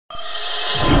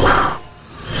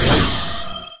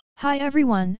Hi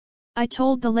everyone, I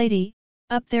told the lady,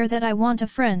 up there that I want a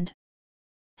friend.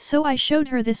 So I showed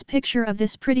her this picture of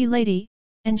this pretty lady,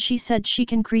 and she said she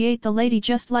can create the lady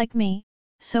just like me,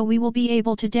 so we will be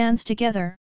able to dance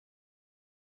together.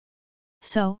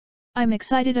 So, I'm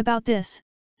excited about this,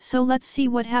 so let's see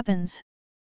what happens.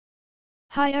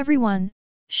 Hi everyone,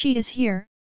 she is here,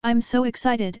 I'm so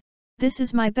excited, this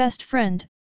is my best friend,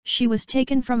 she was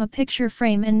taken from a picture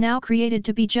frame and now created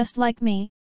to be just like me,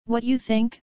 what you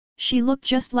think? She looked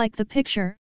just like the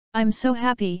picture, I'm so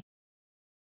happy.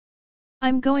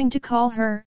 I'm going to call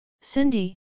her,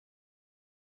 Cindy.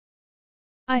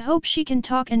 I hope she can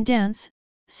talk and dance.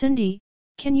 Cindy,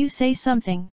 can you say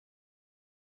something?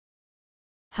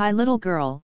 Hi little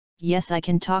girl, yes I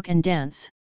can talk and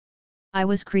dance. I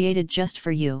was created just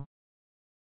for you.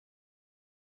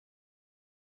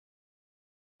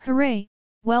 Hooray,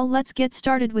 well let's get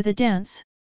started with a dance.